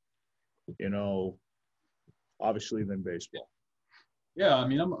fun? Obviously than baseball. Yeah, I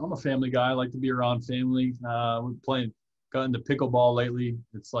mean, I'm a family guy. I like to be around family. We're got into pickleball lately.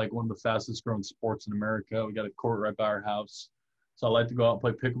 It's like one of the fastest growing sports in America. We got a court right by our house. So I like to go out and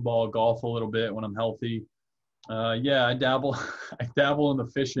play pickleball, golf a little bit when I'm healthy. Yeah, I dabble. I dabble in the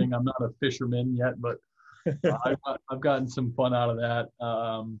fishing. I'm not a fisherman yet, but I've gotten some fun out of that.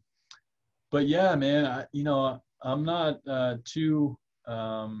 But yeah, man, I'm not too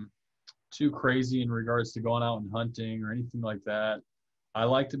crazy in regards to going out and hunting or anything like that. I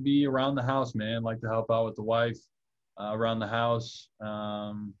like to be around the house, man. Like to help out with the wife around the house.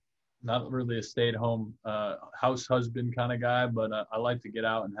 Not really a stay-at-home house husband kind of guy, but I like to get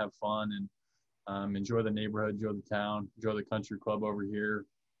out and have fun and enjoy the neighborhood, enjoy the town, enjoy the country club over here.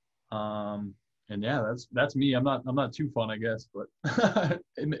 And yeah, that's me. I'm not too fun, I guess, but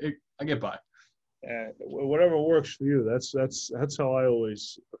I get by. Whatever works for you. That's how I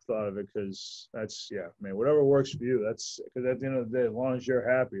always thought of it. Because whatever works for you. That's because at the end of the day, as long as you're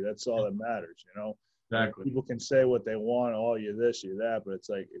happy, that's all that matters. Exactly. People can say what they want, oh, you're this, you're that, but it's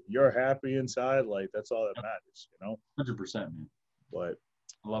like if you're happy inside, like that's all that matters. 100%, man. But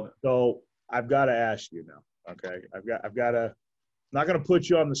I love it. So I've got to ask you now. Okay, I've got to. I'm not going to put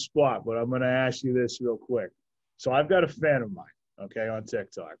you on the spot, but I'm going to ask you this real quick. So I've got a fan of mine, okay, on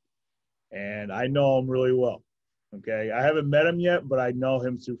TikTok. And I know him really well, okay? I haven't met him yet, but I know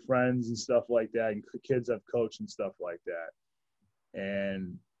him through friends and stuff like that, and kids I've coached and stuff like that.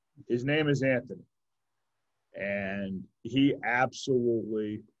 And his name is Anthony. And he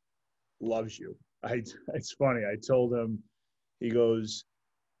absolutely loves you. It's funny. I told him, he goes,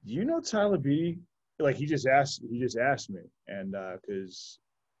 do you know Tyler Beede? Like, he just asked me. And because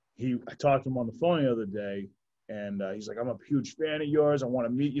I talked to him on the phone the other day. And he's like, I'm a huge fan of yours. I want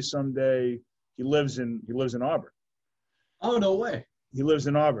to meet you someday. He lives in Auburn. Oh, no way. He lives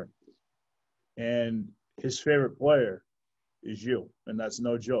in Auburn. And his favorite player is you. And that's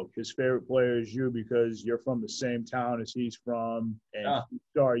no joke. His favorite player is you because you're from the same town as he's from. And he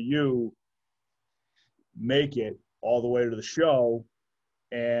saw you make it all the way to the show.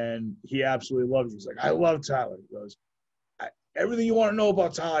 And he absolutely loves you. He's like, I love Tyler. He goes, everything you want to know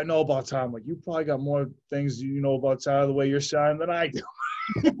about Tyler, I know about Tyler. I'm like, you probably got more things you know about Tyler the way you're shining than I do.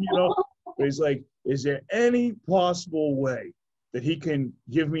 But he's like, is there any possible way that he can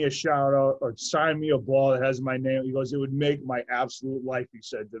give me a shout out or sign me a ball that has my name? He goes, it would make my absolute life, he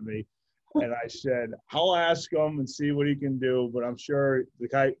said to me. And I said, I'll ask him and see what he can do. But I'm sure the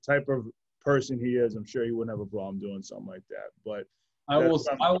type of person he is, I'm sure he wouldn't have a problem doing something like that. But I will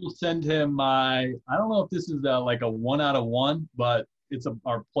send him I don't know if this is like a 1 out of 1, but it's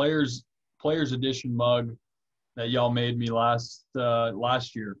our players edition mug that y'all made me last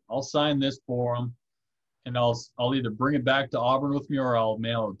year. I'll sign this for him, and I'll either bring it back to Auburn with me or I'll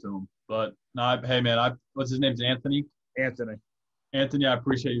mail it to him. But no, hey man, what's his name? Anthony. Anthony, I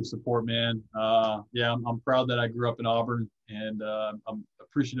appreciate your support, man. Yeah, I'm proud that I grew up in Auburn, and I'm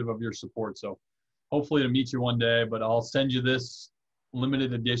appreciative of your support. So hopefully to meet you one day, but I'll send you this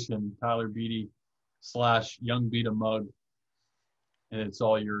limited edition Tyler Beede / Young Beede mug, and it's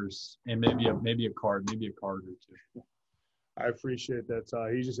all yours. And maybe a card or two. I appreciate that,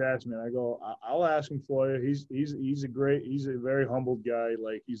 Ty. He just asked me, and I go, I'll ask him for you. He's a very humbled guy.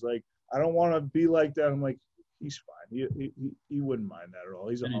 Like, he's like, I don't want to be like that. I'm like, he's fine. He wouldn't mind that at all.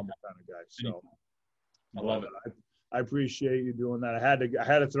 He's a humble kind of guy. So I love it. I appreciate you doing that. I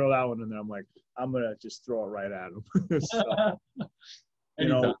had to throw that one in there. I'm like, I'm gonna just throw it right at him.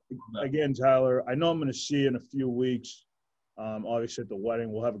 So, again, Tyler, I know I'm gonna see you in a few weeks. Obviously at the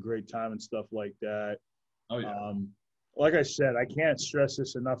wedding, we'll have a great time and stuff like that. Oh yeah. Like I said, I can't stress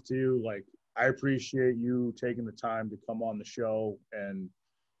this enough to you. Like, I appreciate you taking the time to come on the show and,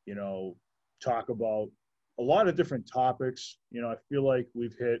 talk about a lot of different topics. I feel like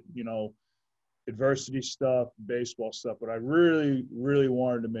we've hit, adversity stuff, baseball stuff, but I really, really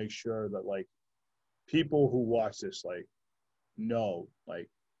wanted to make sure that, like, people who watch this, like, know, like,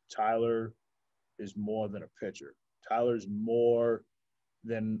 Tyler is more than a pitcher. Tyler's more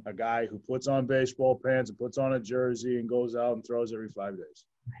than a guy who puts on baseball pants and puts on a jersey and goes out and throws every 5 days.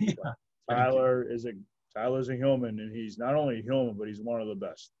 Yeah. Tyler's a human, and he's not only a human, but he's one of the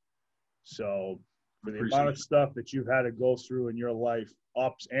best. So for the amount of stuff that you've had to go through in your life,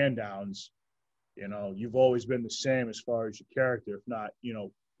 ups and downs, you know, you've always been the same as far as your character, if not, you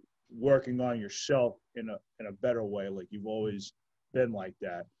know, working on yourself in a better way. Like, you've always been like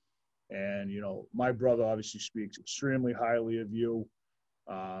that. And, you know, my brother obviously speaks extremely highly of you.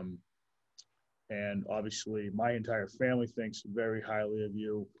 And obviously my entire family thinks very highly of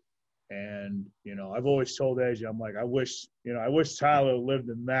you. And, you know, I've always told AJ, I'm like, I wish Tyler lived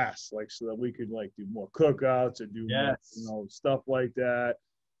in Mass, like, so that we could, like, do more cookouts and do more, you know, stuff like that.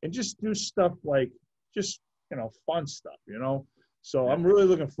 And just do stuff like, just, you know, fun stuff, you know? So I'm really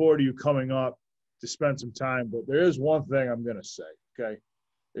looking forward to you coming up to spend some time. But there is one thing I'm going to say, okay?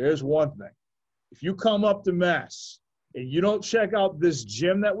 There is one thing. If you come up to Mass and you don't check out this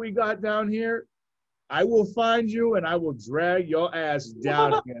gym that we got down here, I will find you and I will drag your ass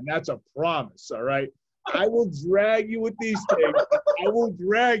down again. And that's a promise, all right? I will drag you with these things. I will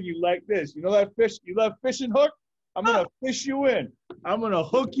drag you like this. You know that fish? You love fishing hook? I'm going to fish you in. I'm going to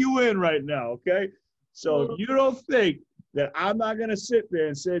hook you in right now, okay? So if you don't think that I'm not going to sit there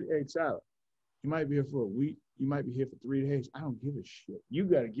and say, hey, Tyler, you might be here for a week. You might be here for 3 days. I don't give a shit. You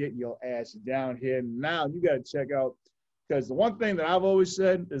got to get your ass down here now. You got to check out, because the one thing that I've always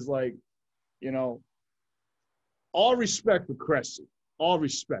said is, like, you know, all respect for Cressy. All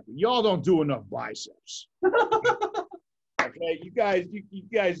respect. Y'all don't do enough biceps. Okay, you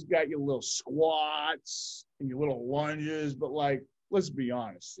guys got your little squats and your little lunges, but, like, let's be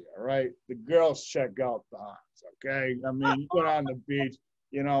honest here, all right? The girls check out the arms, okay? I mean, you go on the beach,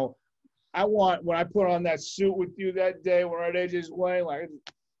 you know. When I put on that suit with you that day when we're at AJ's wedding, like,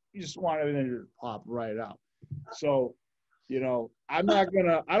 you just want everything to pop right out. So, you know, I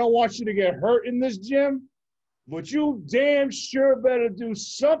don't want you to get hurt in this gym, but you damn sure better do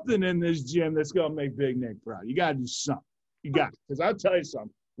something in this gym that's going to make Big Nick proud. You got to do something. You got to. Because I'll tell you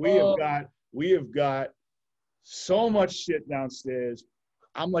something. We have got so much shit downstairs.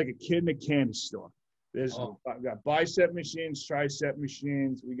 I'm like a kid in a candy store. I've got bicep machines, tricep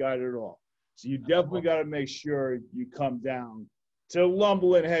machines. We got it all. So you definitely got to make sure you come down to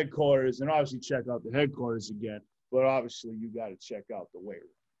Lumberland headquarters and obviously check out the headquarters again. But obviously you got to check out the weight room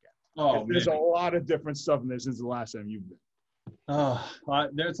again. Oh, there's a lot of different stuff in there since the last time you've been.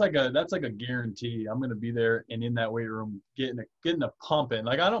 That's like a guarantee. I'm gonna be there and in that weight room getting a pump in.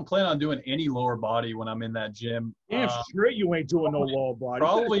 Like, I don't plan on doing any lower body when I'm in that gym. Damn straight you ain't doing no lower body.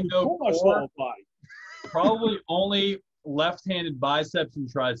 Probably no lower body. Probably only left-handed biceps and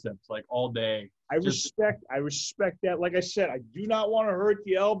triceps, like, all day. I respect that. Like I said, I do not want to hurt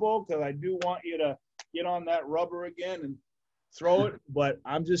the elbow, because I do want you to get on that rubber again and throw it. But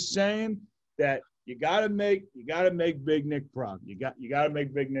I'm just saying that you gotta make Big Nick proud. You gotta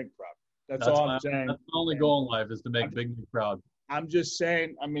make Big Nick proud. That's all I'm saying. That's the only goal in life, is to make Big Nick proud. I'm just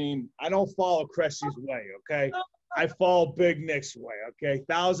saying, I mean, I don't follow Cressy's way, okay? I follow Big Nick's way, okay?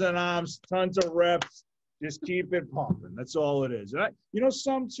 1,000 arms, tons of reps. Just keep it pumping. That's all it is. And you know,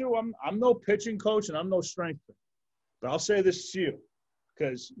 some too, I'm no pitching coach and I'm no strength coach. But I'll say this to you,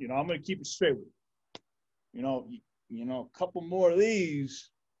 because, you know, I'm going to keep it straight with you. You know, a couple more of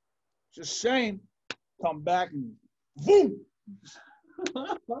these, just saying, come back and boom.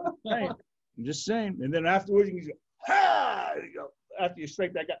 I'm just saying. And then afterwards, you can go, ha! There you go. After you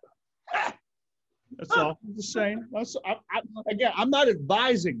strike that guy, ha! That's all. I'm just saying. Again, I'm not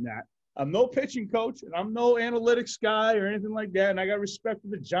advising that. I'm no pitching coach, and I'm no analytics guy or anything like that. And I got respect for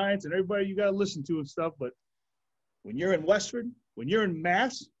the Giants and everybody you got to listen to and stuff. But when you're in Westford, when you're in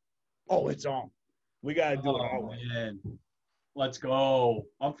Mass, oh, it's on. We got to do it all. Man. Let's go.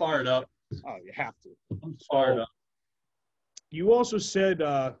 I'm fired up. Oh, you have to. I'm fired up. You also said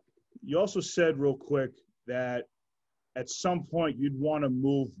real quick that at some point you'd want to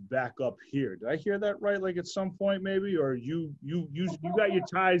move back up here. Did I hear that right? Like, at some point maybe, or you got your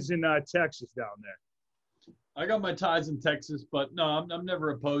ties in Texas down there? I got my ties in Texas, but no, I'm never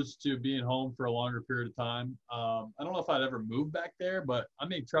opposed to being home for a longer period of time. I don't know if I'd ever move back there, but I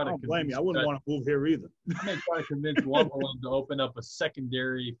may try to. Don't blame me. I wouldn't want to move here either. I may try to convince Lumberland to open up a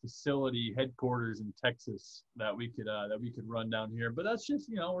secondary facility headquarters in Texas that we could run down here. But that's just,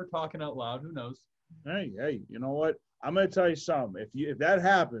 you know, we're talking out loud. Who knows? Hey, you know what? I'm going to tell you something. If that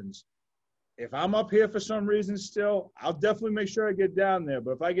happens, if I'm up here for some reason still, I'll definitely make sure I get down there.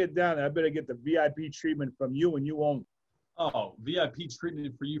 But if I get down there, I better get the VIP treatment from you and you only. Oh, VIP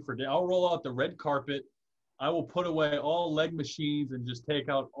treatment for you for day. I'll roll out the red carpet. I will put away all leg machines and just take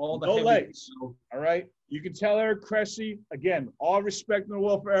out all the No heavy legs. stuff. All right. You can tell Eric Cressy, again, all respect in the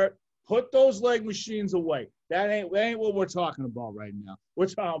world for Eric. Put those leg machines away. That ain't what we're talking about right now. We're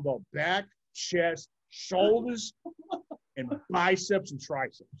talking about back, chest, shoulders, and biceps and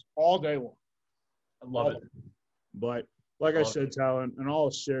triceps all day long. I love it. But like I said, Tyler, on all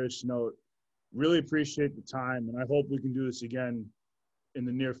a serious note, really appreciate the time, and I hope we can do this again in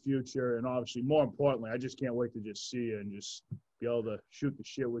the near future. And obviously, more importantly, I just can't wait to just see you and just be able to shoot the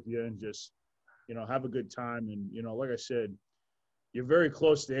shit with you and just, you know, have a good time. And, you know, like I said, you're very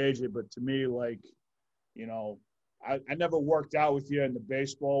close to AJ, but to me, like, you know, I never worked out with you in the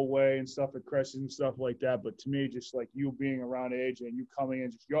baseball way and stuff at Cressy and stuff like that. But to me, just like you being around AJ and you coming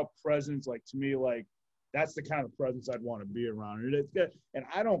in, just your presence, like to me, like that's the kind of presence I'd want to be around. And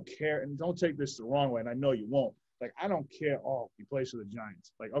I don't care, and don't take this the wrong way, and I know you won't. Like, I don't care, oh, he plays for the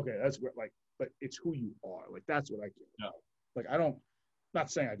Giants. Like, okay, that's what, like, but it's who you are. Like, that's what I care about. Like,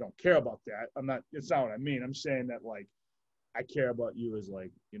 not saying I don't care about that. It's not what I mean. I'm saying that, like, I care about you as,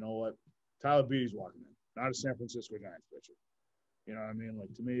 like, you know what? Tyler Beede's walking in, not a San Francisco Giants pitcher. You know what I mean?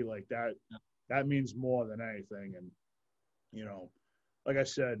 Like, to me, like, that means more than anything. And, you know, like I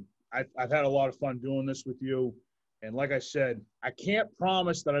said, I've had a lot of fun doing this with you. And like I said, I can't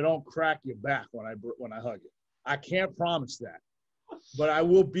promise that I don't crack your back when I hug you. I can't promise that. But I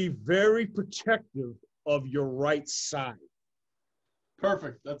will be very protective of your right side.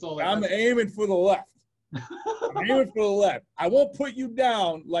 Perfect. That's all. I'm aiming for the left. I'm aiming for the left. I won't put you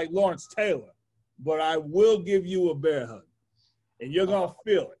down like Lawrence Taylor, but I will give you a bear hug. And you're going to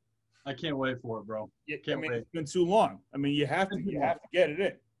feel it. I can't wait for it, bro. Can't wait. It's been too long. I mean, you have to get it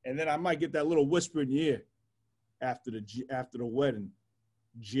in. And then I might get that little whisper in your ear after the wedding.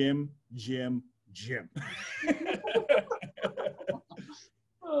 Jim.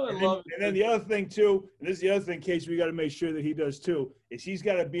 And then the other thing, too, and this is the other thing, Casey, we got to make sure that he does, too, is he's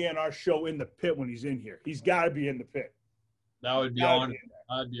got to be in our show in the pit when he's in here. He's got to be in the pit. That would be honored.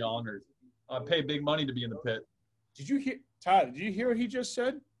 I'd be honored. I'd pay big money to be in the pit. Did you hear, Tyler, did you hear what he just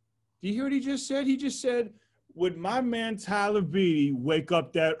said? Do you hear what he just said? He just said, would my man Tyler Beede wake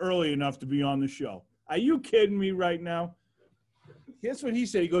up that early enough to be on the show? Are you kidding me right now? Here's what he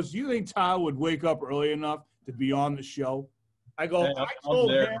said. He goes, do you think Tyler would wake up early enough to be on the show? I go, hey, I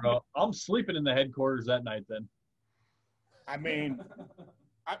told him. Bro. I'm sleeping in the headquarters that night then. I mean,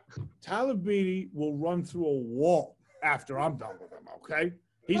 Tyler Beede will run through a wall after I'm done with him, okay?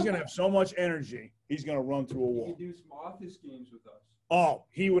 He's going to have so much energy, he's going to run through a wall. He could do some office games with us. Oh,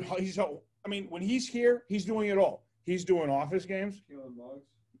 he would. I mean, when he's here, he's doing it all. He's doing office games. Peeling mugs.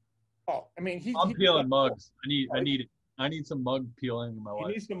 Oh, I mean, I'm peeling mugs. I need some mug peeling in my life.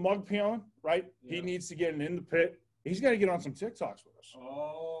 He needs some mug peeling, right? Yeah. He needs to get in the pit. He's got to get on some TikToks with us.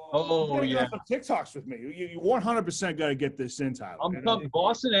 Oh yeah. Some TikToks with me. You 100% got to get this in, Tyler.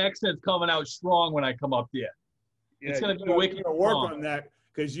 Boston accent's coming out strong when I come up there. Yeah, it's going to be wicked. You're going to work on that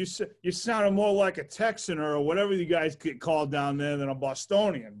because you sounded more like a Texan or whatever you guys get called down there than a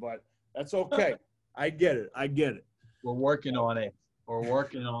Bostonian, but that's okay. I get it. We're working on it.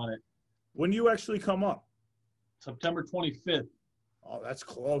 When do you actually come up? September 25th. Oh, that's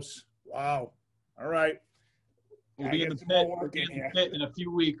close. Wow. All right. We'll be in the pit in a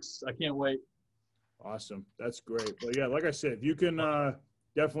few weeks. I can't wait. Awesome. That's great. But yeah, like I said, if you can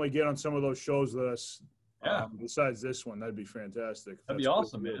definitely get on some of those shows with us, besides this one, that'd be fantastic. That'd be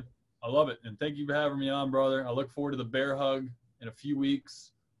awesome, man. I love it. And thank you for having me on, brother. I look forward to the bear hug in a few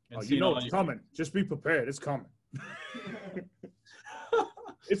weeks. Oh, you know it's coming. Just be prepared. It's coming.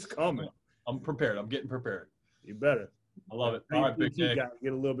 It's coming. I'm prepared. I'm getting prepared. You better. I love it. All right, Big Nick. Got to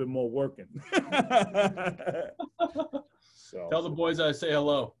get a little bit more working. Tell the boys I say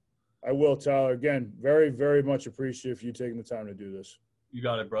hello. I will, Tyler. Again, very, very much appreciative for you taking the time to do this. You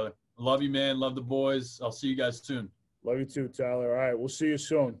got it, brother. I love you, man. Love the boys. I'll see you guys soon. Love you too, Tyler. All right, we'll see you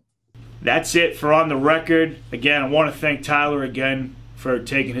soon. That's it for On the Record. Again, I want to thank Tyler again for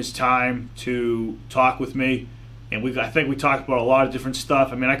taking his time to talk with me. And I think we talked about a lot of different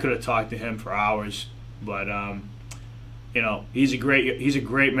stuff. I mean, I could have talked to him for hours, but you know, he's a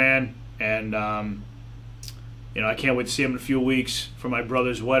great man, and you know, I can't wait to see him in a few weeks for my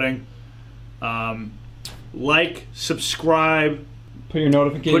brother's wedding. Like, subscribe, put your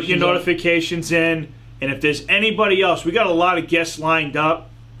notifications in, and if there's anybody else, we got a lot of guests lined up.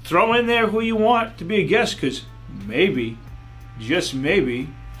 Throw in there who you want to be a guest, because maybe, just maybe,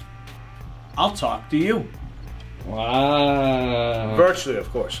 I'll talk to you. Wow. Virtually, of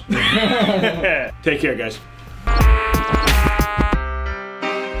course. Take care, guys.